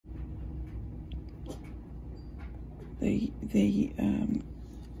the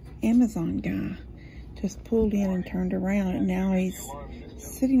Amazon guy just pulled in and turned around, and now he's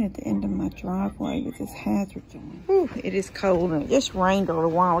sitting at the end of my driveway with his hazards on. Whew, it is cold, and it just rained a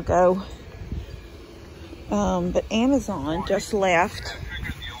little while ago. But Amazon just left,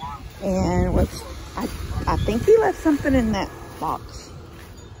 and I think he left something in that box.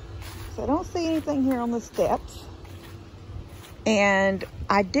 So I don't see anything here on the steps. And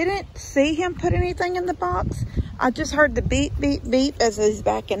I didn't see him put anything in the box. I just heard the beep, beep, beep as he's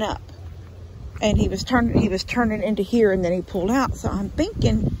backing up. And he was turning into here, and then he pulled out. So I'm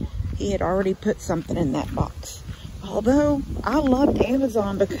thinking he had already put something in that box. Although I loved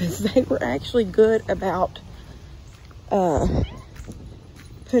Amazon because they were actually good about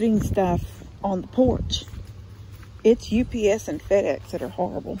putting stuff on the porch. It's UPS and FedEx that are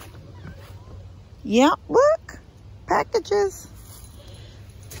horrible. Yeah, look, packages.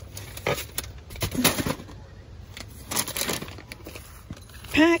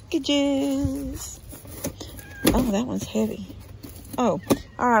 Packages. Oh, that one's heavy. Oh,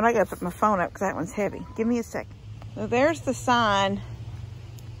 all right, I gotta put my phone up because that one's heavy. Give me a second. So there's the sign.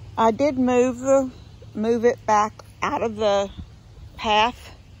 I did move it back out of the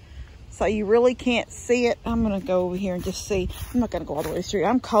path, so you really can't see it. I'm gonna go over here and just see. I'm not gonna go all the way through.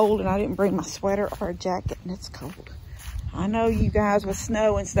 I'm cold, and I didn't bring my sweater or a jacket, and it's cold. I know you guys with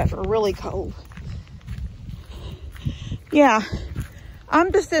snow and stuff are really cold. Yeah,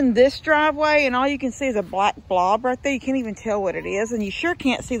 I'm just in this driveway, and all you can see is a black blob right there. You can't even tell what it is, and you sure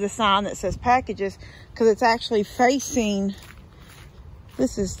can't see the sign that says packages because it's actually facing.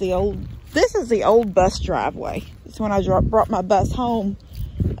 This is the old bus driveway. It's when I brought my bus home.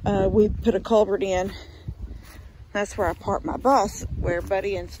 We put a culvert in. That's where I parked my bus, where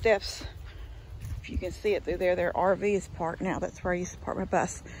Buddy and Steph's, if you can see it through there, their RV is parked now. That's where I used to park my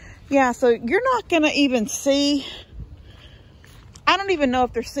bus. Yeah, so you're not gonna even see, I don't even know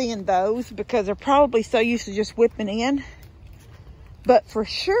if they're seeing those because they're probably so used to just whipping in. But for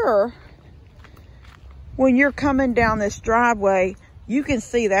sure, when you're coming down this driveway, you can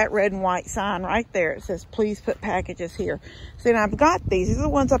see that red and white sign right there. It says, please put packages here. See, now I've got these. These are the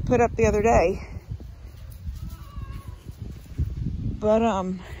ones I put up the other day. But,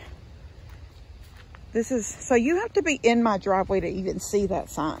 so you have to be in my driveway to even see that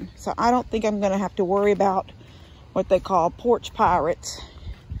sign. So I don't think I'm going to have to worry about what they call porch pirates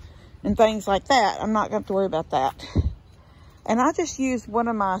and things like that. I'm not going to have to worry about that. And I just used one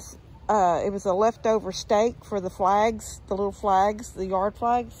of my, it was a leftover stake for the flags, the little flags, the yard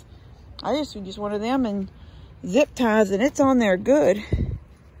flags. I just used one of them and zip ties, and it's on there good.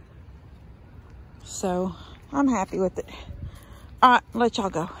 So I'm happy with it. All right, let y'all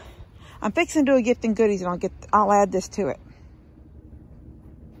go. I'm fixing to do a gift and goodies, and I'll add this to it.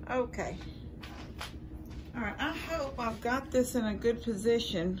 Okay. All right, I hope I've got this in a good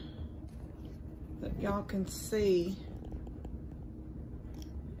position that y'all can see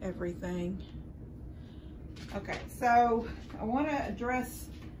everything. Okay, so I want to address,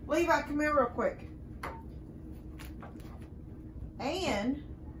 Levi, come here real quick. Ann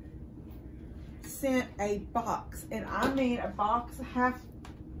sent a box, and I mean a box half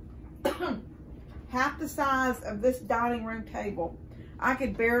the size of this dining room table. I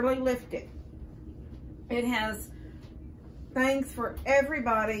could barely lift it. It has things for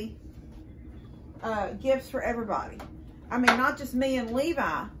everybody, gifts for everybody. I mean, not just me and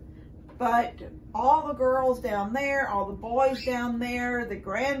Levi, but all the girls down there, all the boys down there, the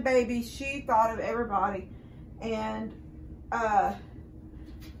grandbabies. She thought of everybody. And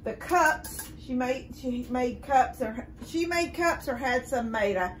the cups, she made cups, or had some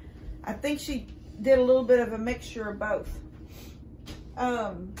made. I think she did a little bit of a mixture of both.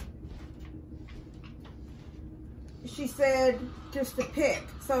 She said just to pick.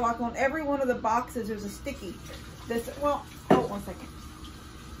 So like on every one of the boxes, there's a sticky. Well, hold one second.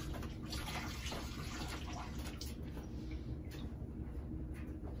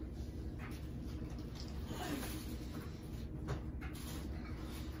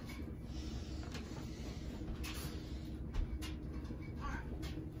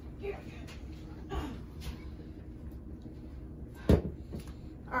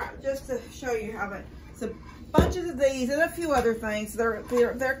 All right, just to show you how that. So bunches of these and a few other things.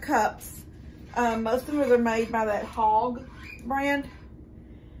 They're cups. Most of them are made by that Hog brand.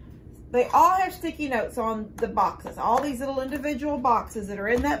 They all have sticky notes on the boxes. All these little individual boxes that are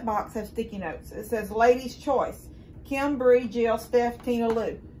in that box have sticky notes. It says Ladies' Choice. Kim, Bree, Jill, Steph, Tina,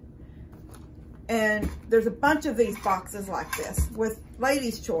 Lou. And there's a bunch of these boxes like this with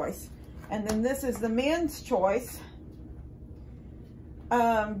Ladies' Choice. And then this is the Men's Choice.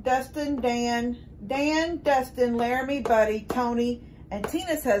 Dustin, Dan, Dustin, Laramie, Buddy, Tony, and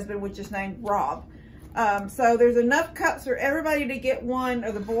Tina's husband, which is named Rob. So there's enough cups for everybody to get one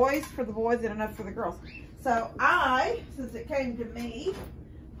of the boys for the boys and enough for the girls. So I, since it came to me,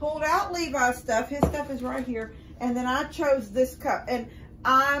 pulled out Levi's stuff. His stuff is right here. And then I chose this cup. And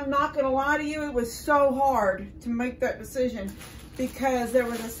I'm not going to lie to you, it was so hard to make that decision because there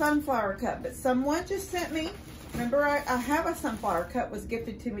was a sunflower cup. But someone just sent me, remember I have a sunflower cup, was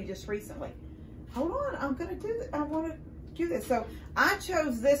gifted to me just recently. Hold on, I'm going to do this. I want to do this. So I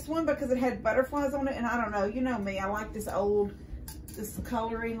chose this one because it had butterflies on it. And I don't know, you know me, I like this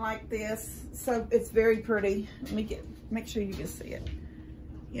coloring like this. So it's very pretty. Let me make sure you can see it.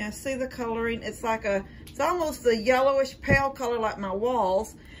 Yeah, see the coloring? It's like it's almost a yellowish pale color like my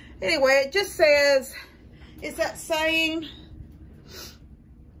walls. Anyway, it just says, it's that saying,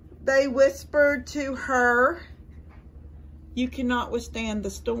 they whispered to her, you cannot withstand the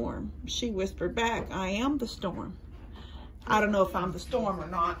storm. She whispered back, I am the storm. I don't know if I'm the storm or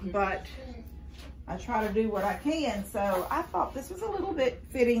not, but I try to do what I can. So I thought this was a little bit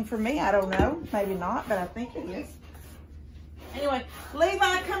fitting for me. I don't know, maybe not, but I think it is. Anyway,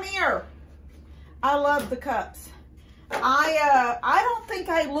 Levi, come here. I love the cups. I don't think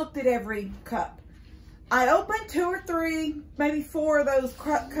I looked at every cup. I opened 2 or 3, maybe 4 of those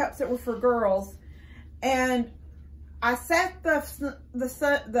cups that were for girls, and I set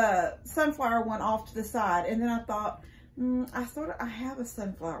the sunflower one off to the side, and then I thought, I have a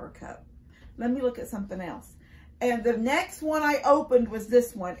sunflower cup. Let me look at something else. And the next one I opened was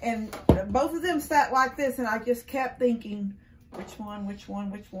this one, and both of them sat like this, and I just kept thinking, which one?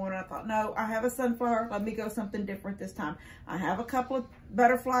 And I thought, no, I have a sunflower. Let me go something different this time. I have a couple of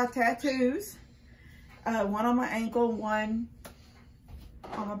butterfly tattoos. One on my ankle, one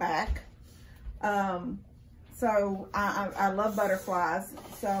on my back. So I love butterflies.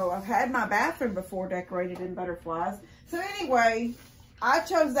 So I've had my bathroom before decorated in butterflies. So anyway, I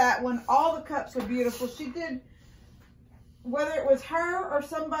chose that one. All the cups are beautiful. She did, whether it was her or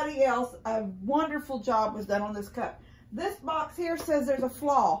somebody else, a wonderful job was done on this cup. This box here says there's a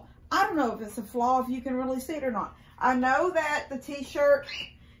flaw. I don't know if it's a flaw, if you can really see it or not. I know that the t-shirt,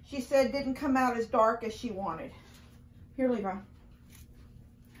 she said, didn't come out as dark as she wanted. Here, Levi.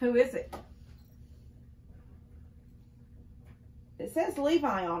 Who is it? It says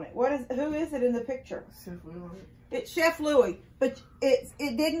Levi on it. Who is it in the picture? Chef Louis. It's Chef Louis, but it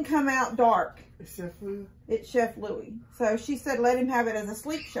didn't come out dark. It's Chef Louis? It's Chef Louis. So she said let him have it as a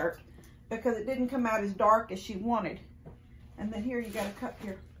sleep shirt because it didn't come out as dark as she wanted. And then here you got a cup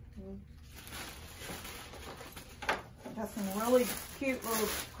here. Got some really cute little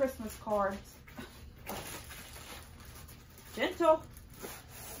Christmas cards. Gentle.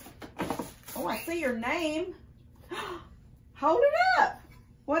 Oh, I see your name. Hold it up.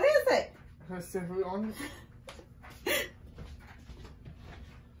 What is it? Has Chef Louis on it?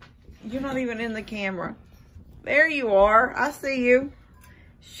 You're not even in the camera. There you are. I see you.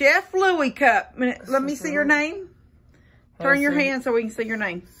 Chef Louis cup. Let me see your name. Turn your hand so we can see your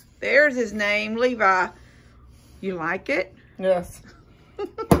name. There's his name, Levi. You like it? Yes.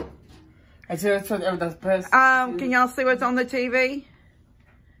 That's best. Can y'all see what's on the TV?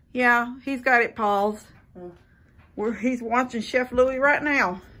 Yeah, he's got it paused. He's watching Chef Louis right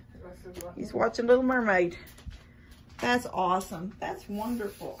now. He's watching Little Mermaid. That's awesome. That's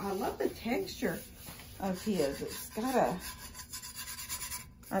wonderful. I love the texture of his. It's got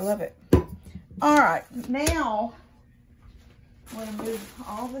I love it. All right, now I'm going to move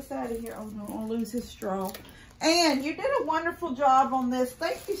all this out of here. Oh, no, I'll lose his straw. And you did a wonderful job on this.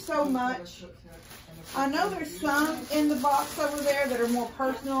 Thank you so much. I know there's some in the box over there that are more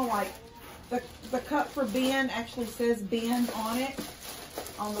personal, like the cup for Ben actually says Ben on it,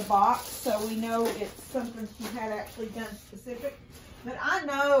 on the box. So we know it's something she had actually done specific. But I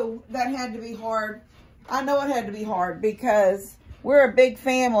know that had to be hard. I know it had to be hard because we're a big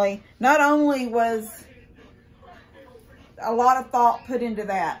family. Not only was a lot of thought put into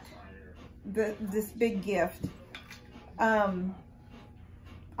that, this big gift. I'm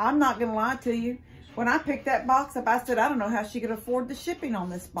not gonna lie to you. When I picked that box up, I said, I don't know how she could afford the shipping on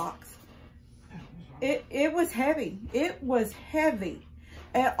this box. It was heavy. It was heavy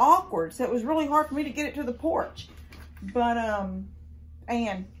and awkward. So it was really hard for me to get it to the porch. But,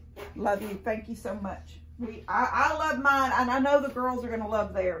 Ann, love you. Thank you so much. I love mine, and I know the girls are going to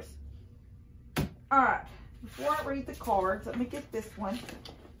love theirs. All right. Before I read the cards, let me get this one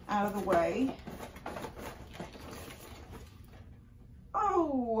out of the way.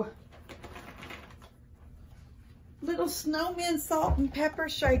 Oh, little snowman salt and pepper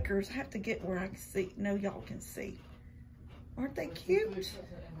shakers. I have to get where I can see. No, y'all can see. Aren't they cute?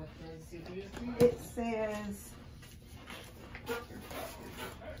 It says,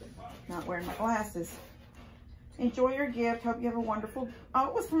 not wearing my glasses. Enjoy your gift. Hope you have a wonderful, oh,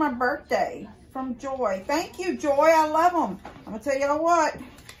 it was for my birthday from Joy. Thank you, Joy. I love them. I'm going to tell y'all what.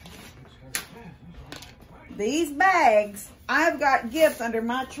 These bags, I've got gifts under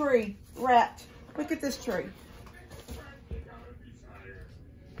my tree wrapped. Look at this tree.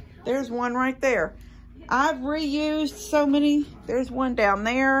 There's one right there. I've reused so many. There's one down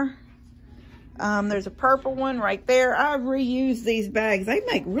there. There's a purple one right there. I've reused these bags. They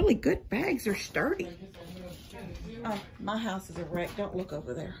make really good bags. They're sturdy. Oh, my house is a wreck. Don't look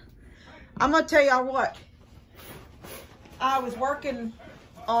over there. I'm going to tell y'all what. I was working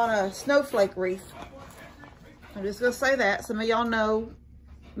on a snowflake wreath. I'm just going to say that. Some of y'all know,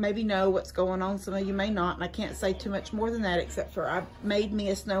 maybe know what's going on. Some of you may not. And I can't say too much more than that, except for I made me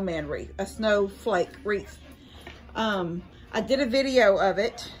a snowman wreath, a snowflake wreath. I did a video of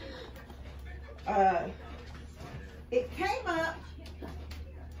it. It came up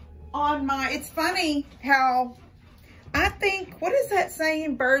on my, it's funny how I think, what is that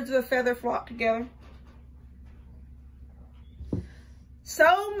saying? Birds of a feather flock together.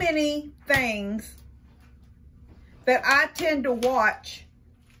 So many things that I tend to watch.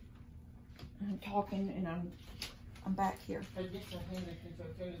 I'm talking and I'm back here.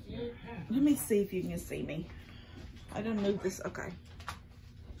 Let me see if you can see me. I didn't move this, okay.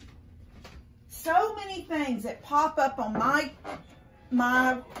 So many things that pop up on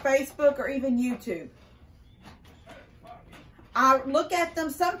my Facebook or even YouTube. I look at them.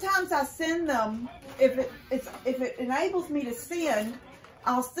 Sometimes I send them, if it enables me to send,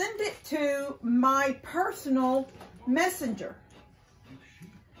 I'll send it to my personal messenger.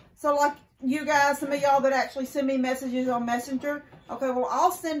 So like you guys, some of y'all that actually send me messages on Messenger, okay, well,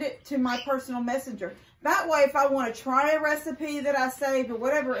 I'll send it to my personal messenger. That way, if I want to try a recipe that I saved or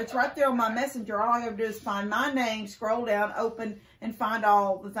whatever, it's right there on my messenger. All I have to do is find my name, scroll down, open, and find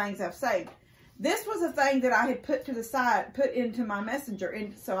all the things I've saved. This was a thing that I had put to the side, put into my messenger,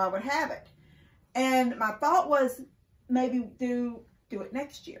 and so I would have it. And my thought was maybe do it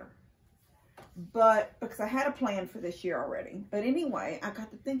next year. But because I had a plan for this year already. But anyway, I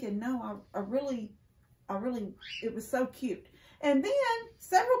got to thinking, no, I really, it was so cute. And then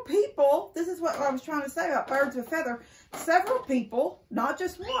several people, this is what I was trying to say about birds of a feather. Several people, not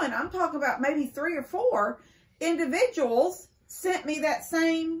just one, I'm talking about maybe 3 or 4 individuals sent me that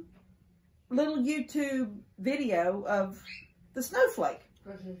same little YouTube video of the snowflake.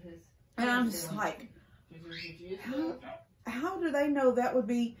 And I'm just like, how do they know that would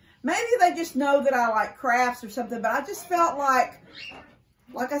be? Maybe they just know that I like crafts or something, but I just felt like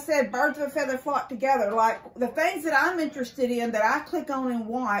I said, birds of a feather flock together. Like the things that I'm interested in that I click on and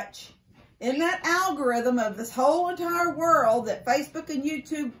watch in that algorithm of this whole entire world that Facebook and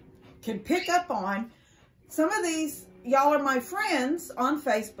YouTube can pick up on. Some of these, y'all are my friends on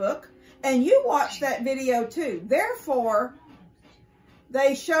Facebook, and you watch that video too. Therefore,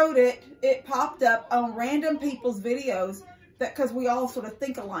 they showed it, it popped up on random people's videos that, because we all sort of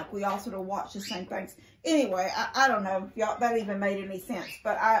think alike. We all sort of watch the same things. Anyway, I don't know if y'all, that even made any sense.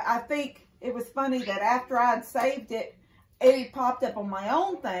 But I think it was funny that after I'd saved it, it popped up on my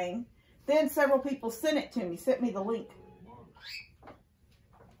own thing. Then several people sent it to me, sent me the link.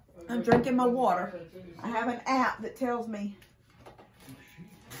 I'm drinking my water. I have an app that tells me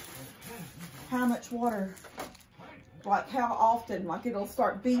how much water, like how often, like it'll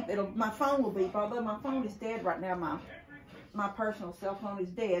start beep. My phone will beep, although my phone is dead right now. My personal cell phone is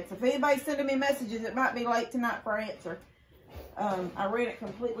dead. So if anybody's sending me messages, it might be late tonight for answer. I ran it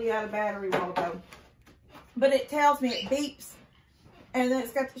completely out of battery a while ago. But it tells me, it beeps. And then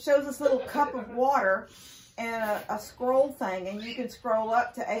it shows this little cup of water and a scroll thing. And you can scroll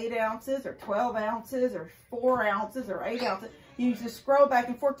up to 8 ounces or 12 ounces or 4 ounces or 8 ounces. You just scroll back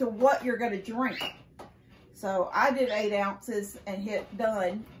and forth to what you're going to drink. So I did 8 ounces and hit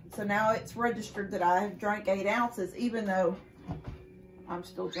done. So now it's registered that I have drank 8 ounces, even though I'm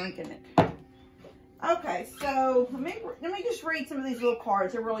still drinking it. Okay, so let me just read some of these little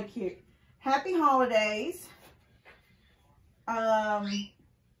cards. They're really cute. Happy holidays.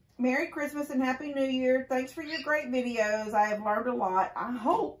 Merry Christmas and Happy New Year. Thanks for your great videos. I have learned a lot. I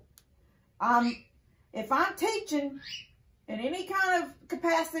hope, if I'm teaching in any kind of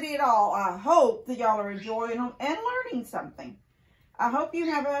capacity at all, I hope that y'all are enjoying them and learning something. I hope you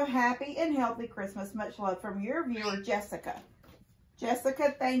have a happy and healthy Christmas. Much love from your viewer, Jessica.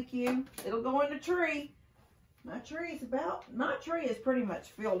 Jessica, thank you. It'll go in the tree. My tree is pretty much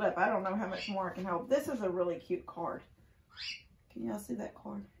filled up. I don't know how much more I can hold. This is a really cute card. Can y'all see that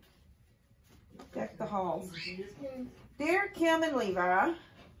card? Deck the halls. Dear Kim and Levi,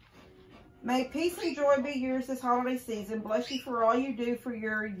 may peace and joy be yours this holiday season. Bless you for all you do for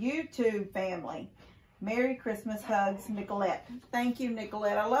your YouTube family. Merry Christmas. Hugs, Nicolette. Thank you,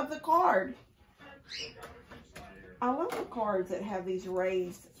 Nicolette. I love the card. I love the cards that have these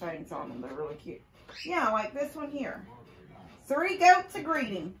raised things on them. They're really cute. Yeah, like this one here. 3 goats a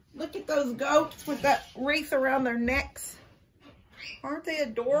greeting. Look at those goats with that wreath around their necks. Aren't they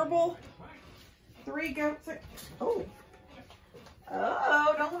adorable? 3 goats. Oh.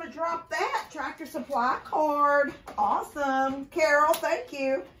 Oh, don't want to drop that. Tractor Supply card. Awesome. Carol, thank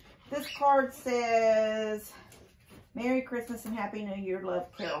you. This card says, Merry Christmas and Happy New Year. Love,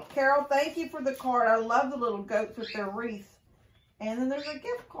 Carol. Carol, thank you for the card. I love the little goats with their wreath. And then there's a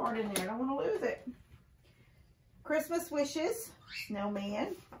gift card in there. I don't want to lose it. Christmas wishes.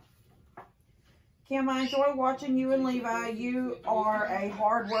 Snowman. Kim, I enjoy watching you and Levi. You are a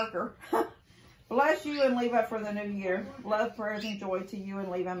hard worker. Bless you and Levi for the new year. Love, prayers, and joy to you and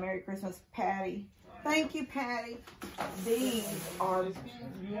Levi. Merry Christmas, Patty. Thank you, Patty. These are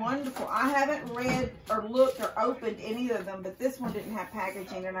wonderful. I haven't read or looked or opened any of them, but this one didn't have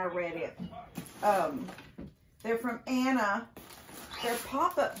packaging and I read it. They're from Anna. They're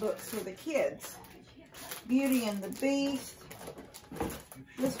pop-up books for the kids. Beauty and the Beast.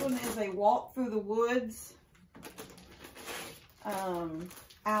 This one is a walk through the woods.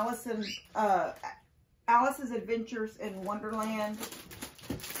 Alice's Adventures in Wonderland.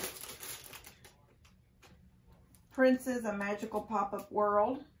 Prince's A Magical Pop-Up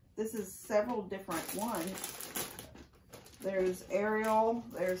World. This is several different ones. There's Ariel.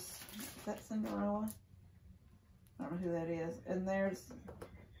 Is that Cinderella? I don't know who that is. And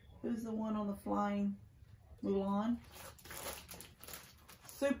who's the one on the flying? Mulan.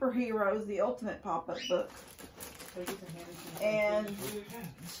 Superheroes, the ultimate pop-up book. And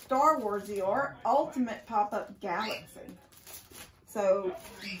Star Wars, the ultimate pop-up galaxy. So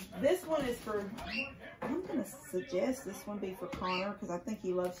this one is for, I'm going to suggest this one be for Connor because I think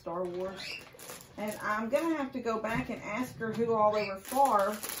he loves Star Wars. And I'm going to have to go back and ask her who all they were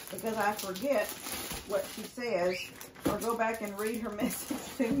for because I forget what she says. Or go back and read her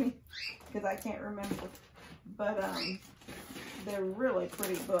message to me because I can't remember. But they're really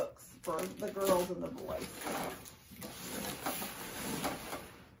pretty books for the girls and the boys.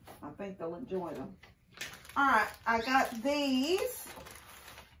 I think they'll enjoy them. Alright, I got these.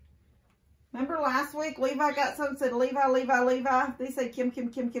 Remember last week, Levi got some said Levi, Levi, Levi. They said Kim, Kim,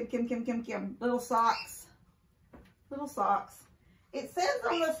 Kim, Kim, Kim, Kim, Kim, Kim. Little socks. Little socks. It says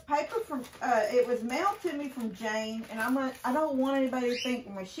on this paper from, it was mailed to me from Jane, and I don't want anybody to think,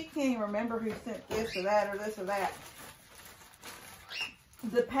 well, she can't even remember who sent this or that or this or that.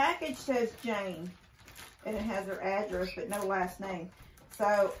 The package says Jane, and it has her address, but no last name.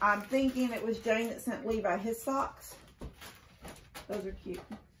 So I'm thinking it was Jane that sent Levi his socks. Those are cute.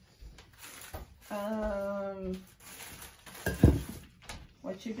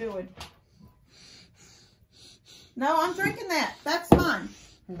 What you doing? No, I'm drinking that. That's fine.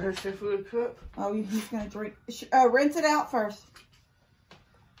 There's your food cup. Oh, he's going to drink. Rinse it out first.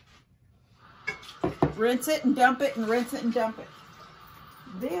 Rinse it and dump it and rinse it and dump it.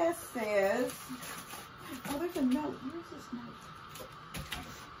 This says, oh, there's a note. Where's this note?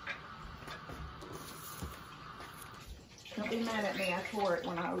 Don't be mad at me. I tore it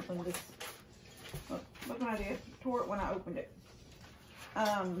when I opened this. Look what I did. Tore it when I opened it.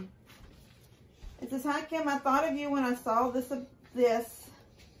 It says, hi, Kim. I thought of you when I saw this. I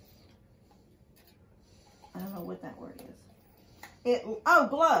don't know what that word is. Oh,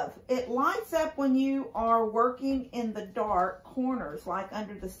 glove. It lights up when you are working in the dark corners, like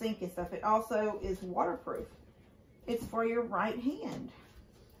under the sink and stuff. It also is waterproof. It's for your right hand.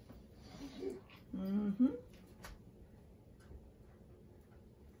 Mm-hmm.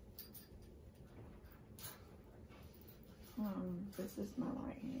 This is my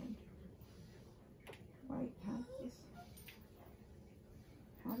right hand. Wait,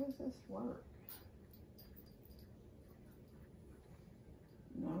 how does this work?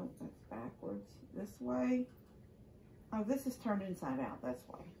 No, that's backwards. This way. Oh, this is turned inside out. That's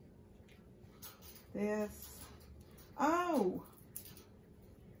why. This. Oh.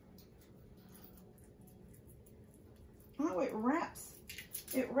 Oh, it wraps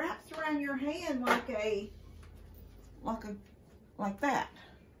around your hand like that.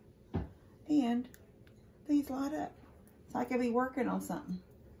 And these light up. It's like I be working on something.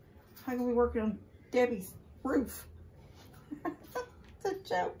 It's like I be working on Debbie's roof. It's a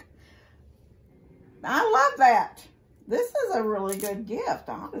joke. I love that. This is a really good gift.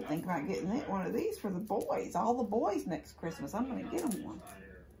 I ought to think about getting one of these for the boys. All the boys next Christmas. I'm going to get them one.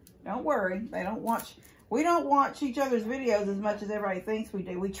 Don't worry. They don't watch. We don't watch each other's videos as much as everybody thinks we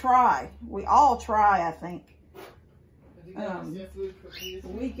do. We try. We all try, I think.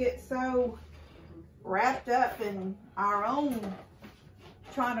 We get so wrapped up in our own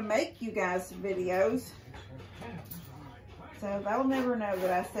trying to make you guys videos. So they'll never know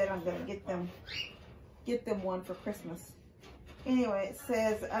that I said I'm going to get them one for Christmas. Anyway, it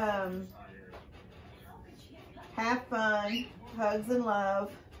says, have fun, hugs and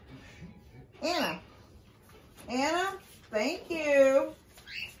love. Anna, thank you.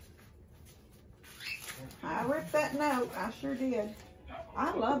 I ripped that note. I sure did.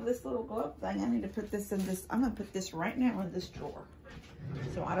 I love this little glove thing. I need to put this in this. I'm going to put this right now in this drawer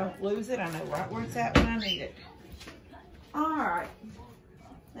so I don't lose it. I know right where it's at when I need it. All right.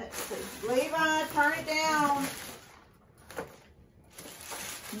 Let's see. Levi, turn it down.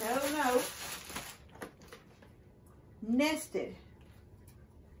 No. Nested.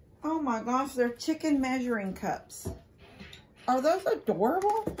 Oh my gosh, they're chicken measuring cups. Are those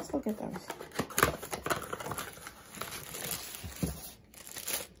adorable? Let's look at those.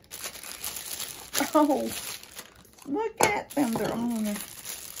 Oh, look at them. They're all in there.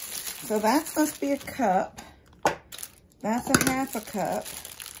 So that must be a cup. That's a half a cup.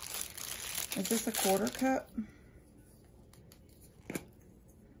 Is this a quarter cup?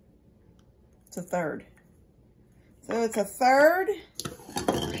 It's a third. So it's a third.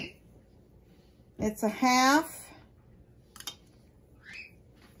 It's a half.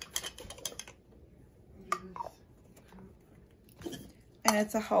 And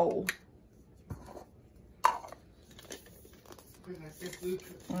it's a whole.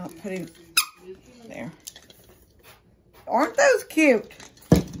 Well, put him there. Aren't those cute?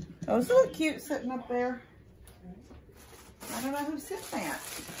 Those look cute sitting up there. I don't know who's sitting that.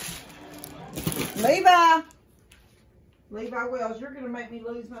 Levi Wells, you're going to make me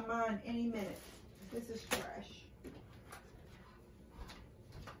lose my mind any minute. This is trash.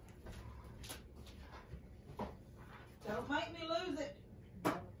 Don't make me lose it.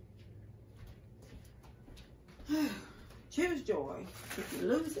 Choose joy. If you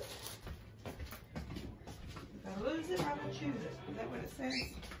lose it, if I lose it, I will choose it. Is that what it says?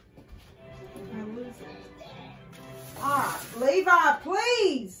 If I lose it. All right, Levi,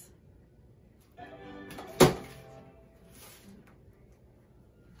 please.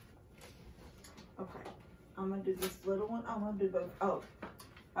 Okay, I'm gonna do this little one. I'm gonna do both. Oh,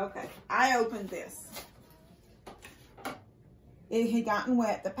 okay. I opened this. It had gotten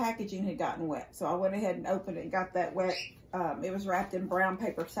wet. The packaging had gotten wet. So I went ahead and opened it and got that wet. It was wrapped in brown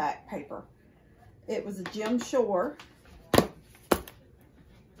paper sack paper. It was a Jim Shore.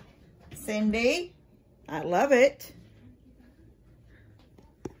 Cindy, I love it.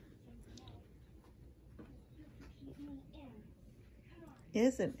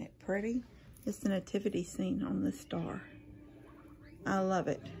 Isn't it pretty? It's the nativity scene on the star. I love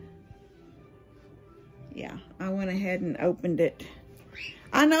it. Yeah, I went ahead and opened it.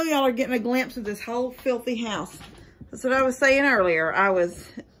 I know y'all are getting a glimpse of this whole filthy house. That's what I was saying earlier. I was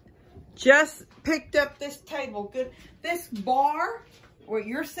just picked up this table. Good. This bar where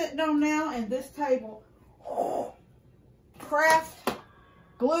you're sitting on now and this table. Oh, craft,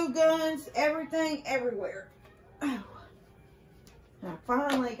 glue guns, everything, everywhere. Oh. I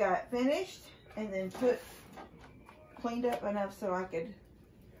finally got finished and then cleaned up enough so I could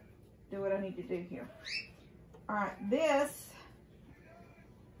do what I need to do here. All right, this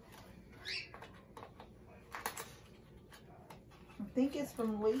I think it's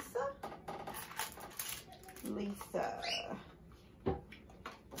from Lisa.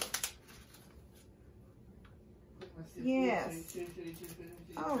 Yes.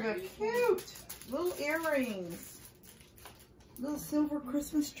 Oh, they're cute. Little earrings. Little silver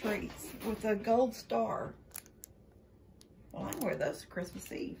Christmas trees with a gold star. Well, I wear those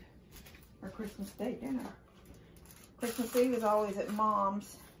Christmas Eve or Christmas Day dinner. Christmas Eve is always at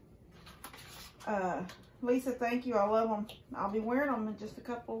Mom's. Lisa, thank you. I love them. I'll be wearing them in just in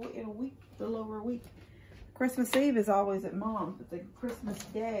a week, a little over a week. Christmas Eve is always at Mom's, but the Christmas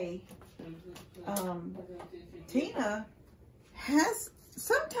Day, Tina has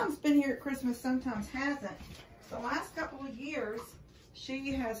sometimes been here at Christmas, sometimes hasn't. The last couple of years,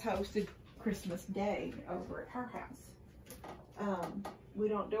 she has hosted Christmas Day over at her house. We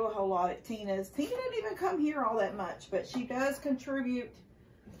don't do a whole lot at Tina's. Tina doesn't even come here all that much, but she does contribute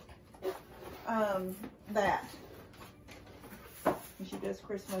that. And she does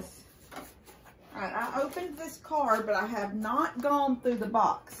Christmas. All right, I opened this card, but I have not gone through the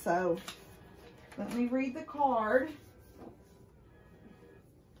box. So let me read the card.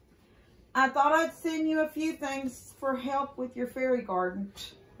 I thought I'd send you a few things for help with your fairy garden.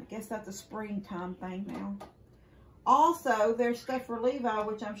 I guess that's a springtime thing now. Also, there's stuff for Levi,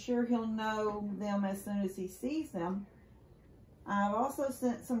 which I'm sure he'll know them as soon as he sees them. I've also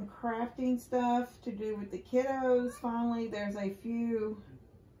sent some crafting stuff to do with the kiddos. Finally, there's a few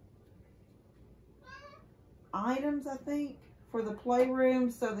items, I think, for the playroom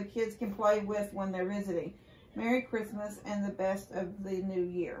so the kids can play with when they're visiting. Merry Christmas and the best of the new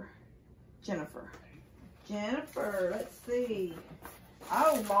year. Jennifer. Jennifer, let's see.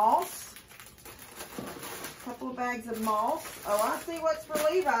 Oh, moss. A couple of bags of moss. Oh, I see what's for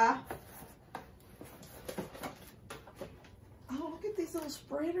Levi. Oh, look at these little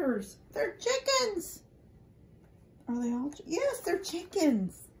spreaders. They're chickens. Are they all? Yes, they're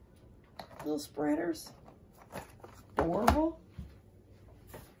chickens. Little spreaders. Adorable.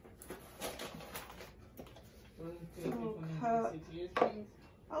 Little cup.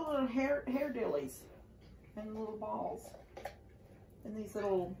 Oh, little hair dillies. And little balls. And these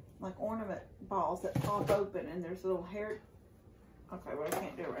little, like, ornament balls that pop open. And there's little hair. Okay, well, I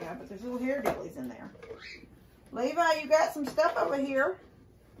can't do it right now, but there's little hair dillies in there. Levi, you got some stuff over here.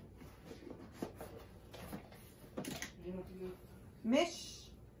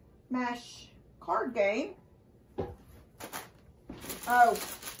 Mishmash card game. Oh,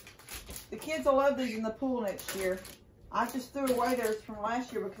 the kids will love these in the pool next year. I just threw away theirs from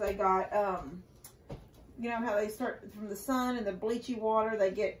last year because they got, you know how they start from the sun and the bleachy water,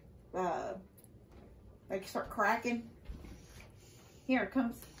 they get, they start cracking. Here it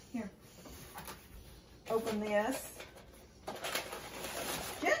comes, here. Open this.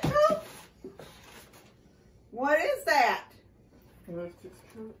 Gentle. What is that?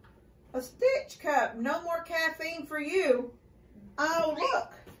 A Stitch cup. No more caffeine for you. Oh,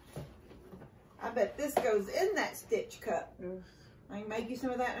 look. I bet this goes in that Stitch cup. Yes. I can make you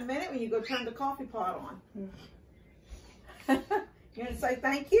some of that in a minute when you go turn the coffee pot on. Yes. You want to say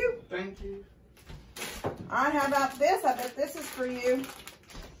thank you? Thank you. All right, how about this? I bet this is for you.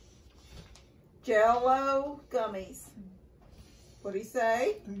 Jell-O gummies. What do you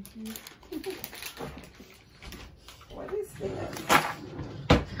say? Thank you. What is this?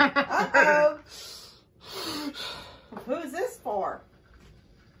 Uh-oh. Who's this for?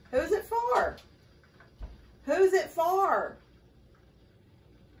 Who's it for? Who's it for?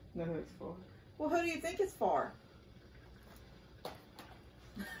 No, it's for. Well, who do you think it's for?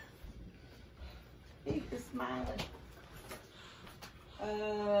 He's just smiling.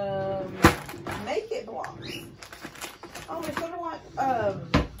 Make it blocks. Oh, they're sort of like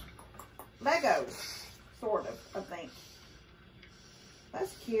Legos, sort of, I think.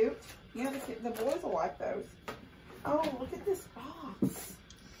 That's cute. Yeah, the boys will like those. Oh, look at this box.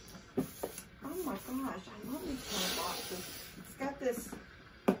 Oh my gosh, I love these kind of boxes. It's got this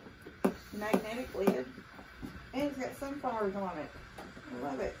magnetic lid, and it's got sunflowers on it. I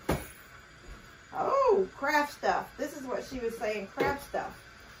love it. Oh, craft stuff. This is what she was saying, craft stuff.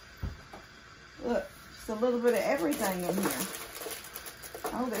 Look, just a little bit of everything in here.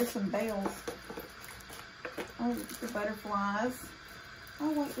 Oh, there's some bells. Oh, the butterflies.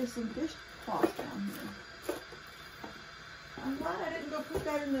 Oh, wait, there's some dishcloth down here. I'm glad I didn't go put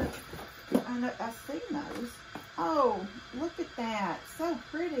that in the... I've seen those. Oh, look at that. So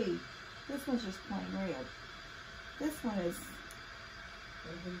pretty. This one's just plain red. This one is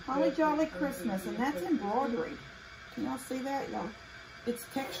Holly Jolly Christmas, and that's embroidered. Can y'all see that, y'all? It's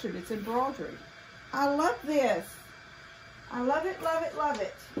textured. It's embroidered. I love this. I love it, love it, love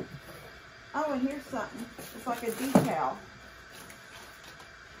it. Oh, and here's something. It's like a decal.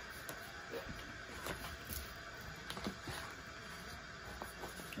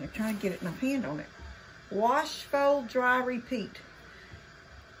 I'm trying to get my hand on it. Wash, fold, dry, repeat.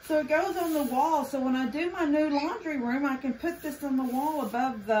 So it goes on the wall. So when I do my new laundry room, I can put this on the wall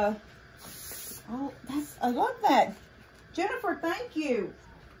above the... Oh, I love that. Jennifer, thank you.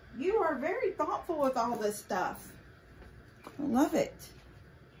 You are very thoughtful with all this stuff. I love it.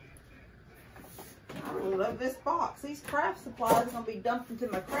 I really love this box. These craft supplies are going to be dumped into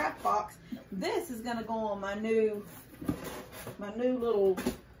my craft box. This is going to go on my new little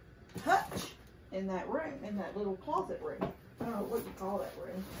hutch in that room, in that little closet room. I don't know what you call that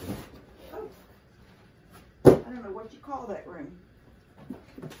room. Oh. I don't know what you call that room.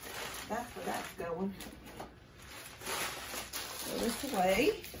 That's where that's going. Throw this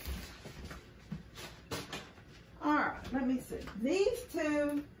away. Alright, let me see. These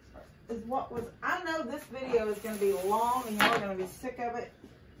two is what was, I know this video is going to be long and y'all are going to be sick of it.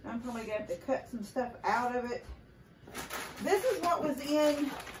 I'm probably going to have to cut some stuff out of it. This is what was in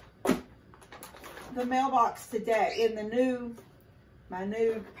the mailbox today, in my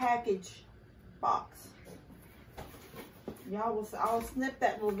new package box. Y'all will, I'll snip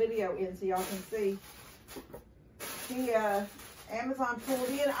that little video in so y'all can see. He, Amazon pulled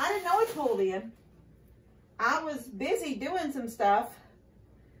in. I didn't know he pulled in. I was busy doing some stuff.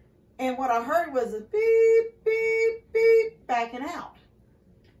 And what I heard was a beep, beep, beep, backing out.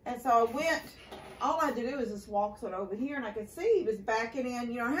 And so I went, all I had to do was just walk sort of over here, and I could see he was backing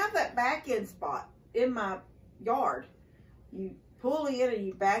in. You know, I have that back end spot in my yard. You pull in and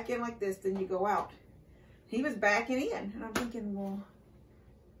you back in like this, then you go out. He was backing in, and I'm thinking, well,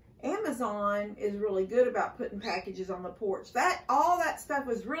 Amazon is really good about putting packages on the porch. All that stuff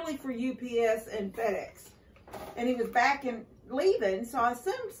was really for UPS and FedEx. And he was backing, leaving, so I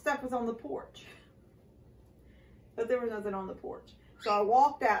assumed stuff was on the porch. But there was nothing on the porch. So I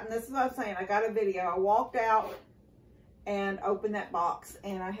walked out, and this is what I was saying. I got a video. I walked out and opened that box,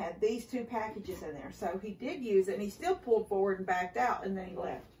 and I had these 2 packages in there. So he did use it, and he still pulled forward and backed out, and then he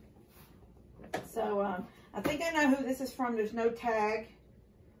left. So I think I know who this is from. There's no tag,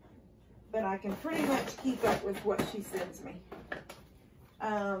 but I can pretty much keep up with what she sends me.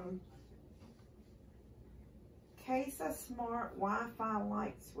 Kesa Smart Wi-Fi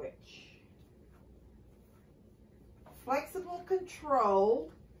light switch. Flexible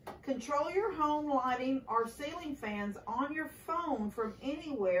control. Control your home lighting or ceiling fans on your phone from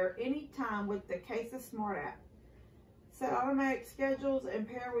anywhere, anytime with the Kesa Smart app. Set automatic schedules and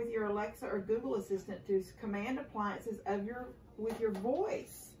pair with your Alexa or Google Assistant to command appliances with your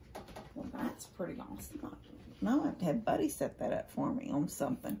voice. Well, that's pretty awesome. No, I have to have Buddy set that up for me on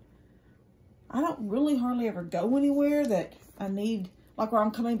something. I don't really hardly ever go anywhere that I need, like where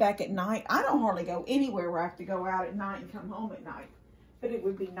I'm coming back at night. I don't hardly go anywhere where I have to go out at night and come home at night. But it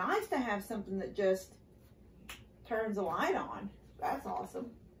would be nice to have something that just turns the light on. That's awesome.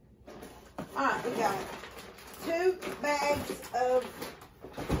 All right, we got 2 bags of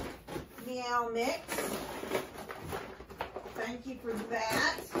Meow Mix. Thank you for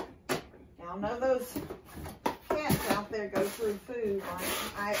that. Now, I know those cats out there go through food.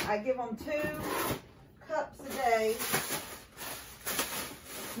 I give them 2 cups a day.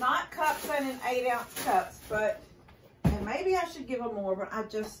 Not cups in 8-ounce cups, but, and maybe I should give them more, but I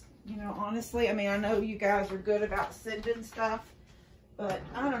just, you know, honestly, I mean, I know you guys are good about sending stuff, but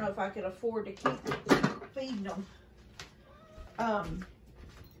I don't know if I could afford to keep feeding them.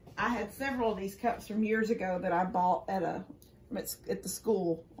 I had several of these cups from years ago that I bought at the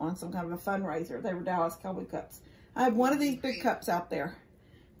school on some kind of a fundraiser. They were Dallas Cowboy cups. I have one of these big cups out there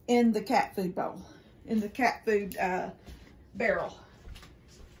in the cat food bowl, in the cat food barrel.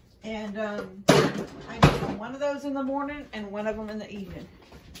 And I give them one of those in the morning and one of them in the evening.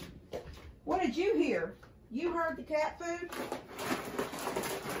 What did you hear? You heard the cat food?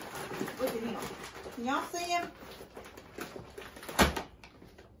 Look at him. Can y'all see him?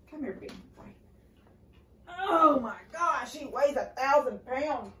 Come here, big boy. Oh my gosh, he weighs 1,000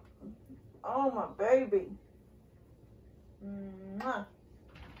 pounds. Oh my baby. Mwah.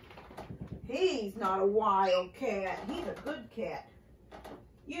 He's not a wild cat. He's a good cat.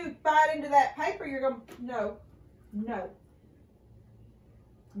 You bite into that paper, you're going to, no, no,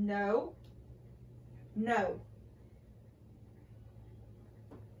 no, no.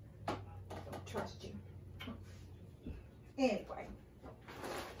 Don't trust you. Anyway,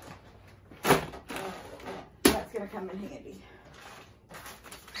 that's going to come in handy.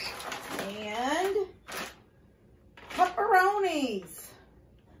 And pepperonis,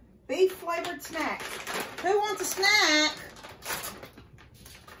 beef flavored snacks. Who wants a snack?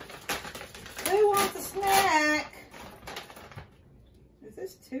 Who wants a snack? Is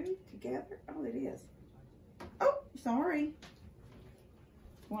this 2 together? Oh, it is. Oh, sorry.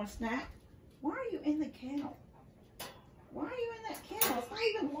 Want a snack? Why are you in the kennel? Why are you in that kennel? It's not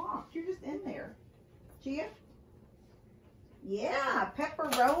even locked. You're just in there. Gia? Yeah,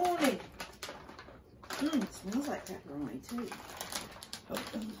 pepperoni. It smells like pepperoni too. I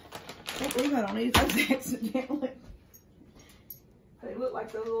can't believe I don't eat those accidentally. They look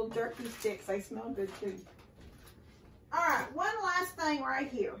like those little jerky sticks. They smell good too. All right, one last thing right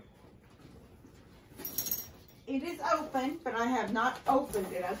here. It is open, but I have not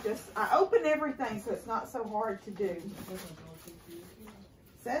opened it. I open everything so it's not so hard to do. It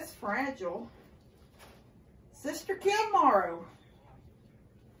says fragile. Sister Kim Morrow.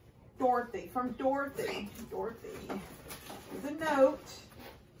 Dorothy, from Dorothy. Dorothy. There's a note.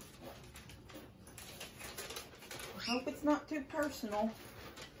 Hope it's not too personal.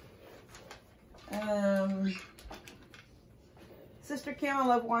 Sister Kim, I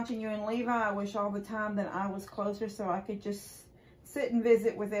love watching you and Levi. I wish all the time that I was closer so I could just sit and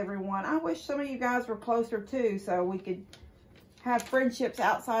visit with everyone. I wish some of you guys were closer too so we could have friendships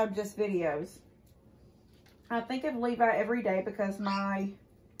outside of just videos. I think of Levi every day because my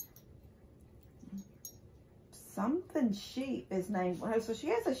something sheep is named, so she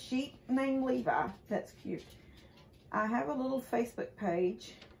has a sheep named Levi. That's cute. I have a little Facebook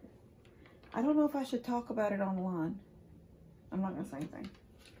page. I don't know if I should talk about it online. I'm not gonna say anything.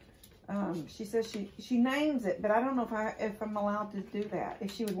 She says she names it, but I don't know if I'm allowed to do that,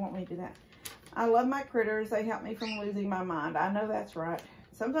 if she would want me to do that. I love my critters. They help me from losing my mind. I know that's right.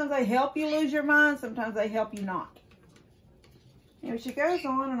 Sometimes they help you lose your mind. Sometimes they help you not. You know, she goes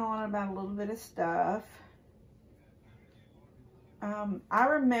on and on about a little bit of stuff. I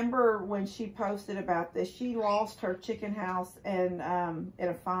remember when she posted about this, she lost her chicken house and in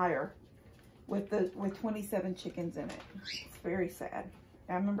a fire with 27 chickens in it. It's very sad.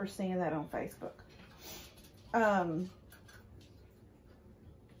 I remember seeing that on Facebook.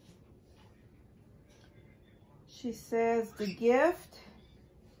 She says the gift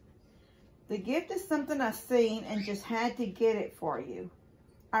is something I've seen and just had to get it for you.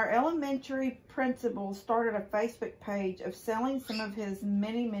 Our elementary principal started a Facebook page of selling some of his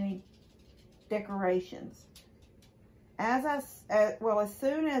many decorations. As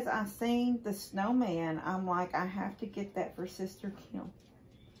soon as I seen the snowman, I'm like, I have to get that for Sister Kim.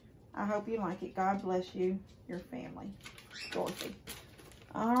 I hope you like it. God bless you, your family. Dorothy.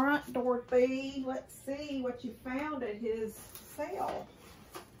 All right, Dorothy. Let's see what you found at his sale.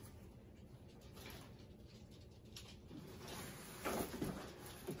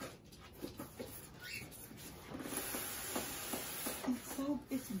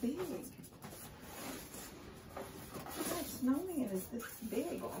 It's big. That snowman is this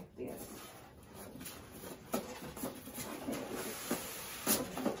big like this.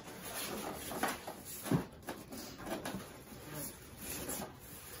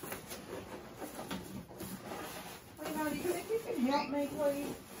 Wait, honey, you think you can help me,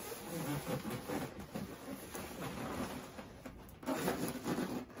 please?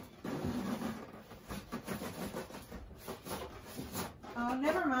 Oh,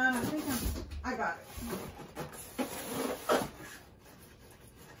 never mind. I think I got it.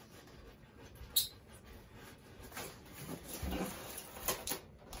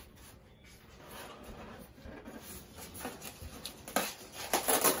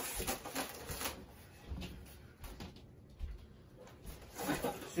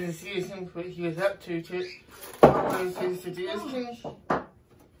 To see what he was up to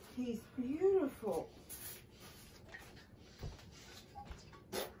He's beautiful.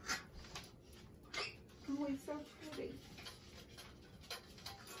 Oh, he's so pretty.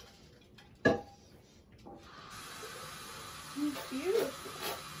 He's beautiful.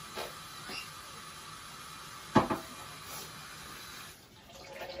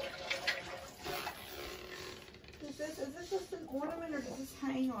 Is this just an ornament or does this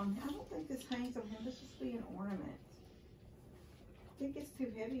hang on? I don't think this hangs on him. This just be an ornament. I think it's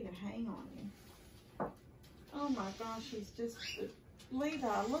too heavy to hang on you. Oh my gosh, he's just,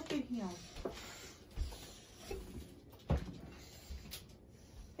 Levi, look at him.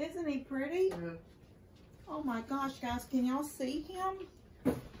 Isn't he pretty? Yeah. Oh my gosh, guys, can y'all see him?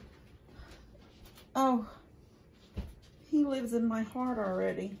 Oh, he lives in my heart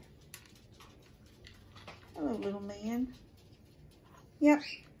already. Hello, little man. Yep.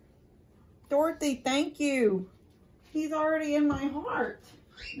 Dorothy, thank you. He's already in my heart.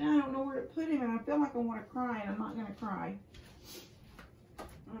 Now I don't know where to put him, and I feel like I want to cry, and I'm not going to cry.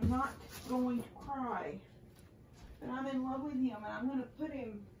 I'm not going to cry. But I'm in love with him, and I'm going to put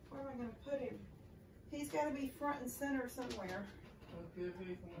him, where am I going to put him? He's got to be front and center somewhere.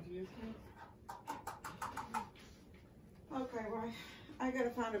 Okay, well, I got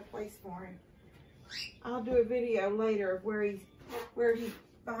to find a place for him. I'll do a video later of where he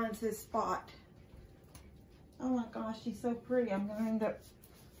finds his spot. Oh my gosh, he's so pretty. I'm going to end up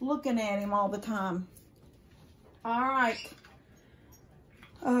looking at him all the time. All right.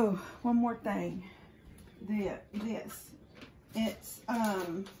 Oh, one more thing. This. It's,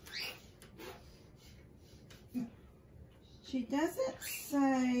 she doesn't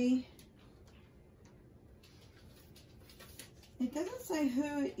say, it doesn't say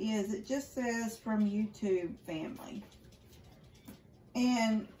who it is. It just says from YouTube family.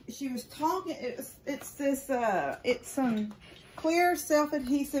 And she was talking, it's this, it's some clear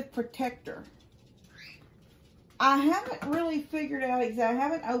self-adhesive protector. I haven't really figured out exactly, I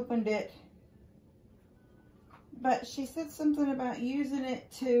haven't opened it, but she said something about using it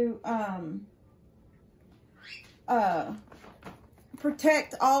to,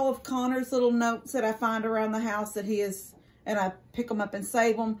 protect all of Connor's little notes that I find around the house that he is, and I pick them up and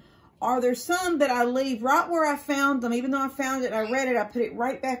save them. Are there some that I leave right where I found them? Even though I found it, I read it, I put it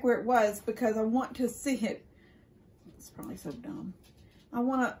right back where it was because I want to see it. It's probably so dumb. I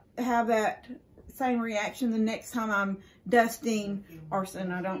want to have that same reaction the next time I'm dusting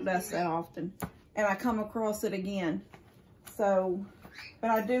arson. I don't dust that often. And I come across it again. So, but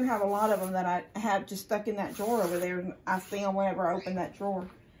I do have a lot of them that I have just stuck in that drawer over there. And I see them whenever I open that drawer.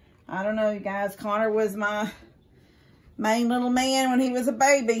 I don't know, you guys. Connor was my main little man when he was a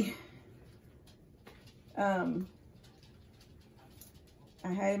baby. I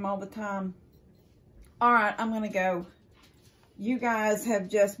had him all the time. All right, I'm going to go. You guys have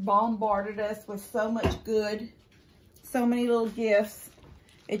just bombarded us with so much good. So many little gifts.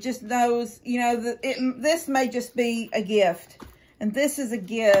 It just knows, you know, this may just be a gift. And this is a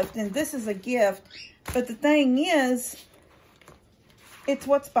gift. And this is a gift. But the thing is, it's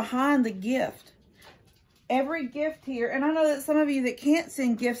what's behind the gift. Every gift here, and I know that some of you that can't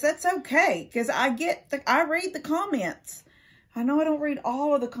send gifts, that's okay. Because I read the comments. I know I don't read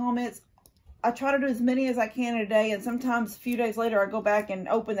all of the comments. I try to do as many as I can in a day. And sometimes a few days later, I go back and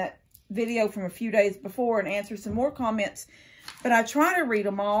open that video from a few days before and answer some more comments. But I try to read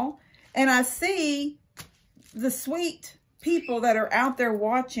them all. And I see the sweet people that are out there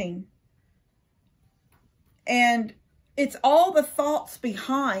watching. And it's all the thoughts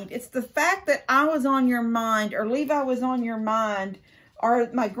behind. It's the fact that I was on your mind, or Levi was on your mind, or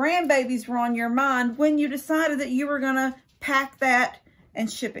my grandbabies were on your mind when you decided that you were going to pack that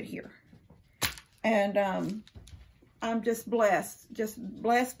and ship it here. And I'm just blessed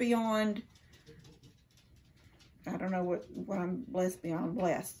beyond, I don't know what I'm blessed beyond.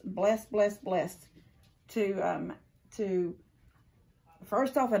 Blessed to,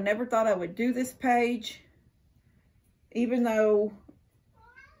 first off, I never thought I would do this page. Even though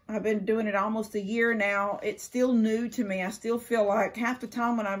I've been doing it almost a year now, it's still new to me. I still feel like half the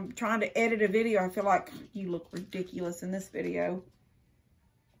time when I'm trying to edit a video, I feel like you look ridiculous in this video.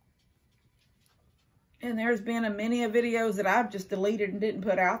 And there's been many videos that I've just deleted and didn't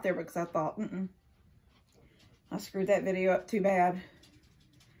put out there because I thought, I screwed that video up too bad.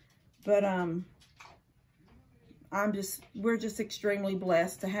 But we're just extremely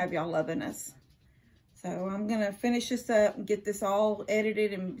blessed to have y'all loving us. So I'm going to finish this up and get this all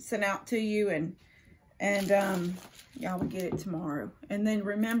edited and sent out to you. And y'all will get it tomorrow. And then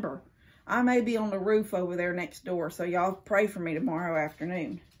remember, I may be on the roof over there next door. So y'all pray for me tomorrow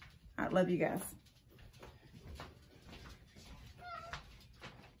afternoon. I love you guys.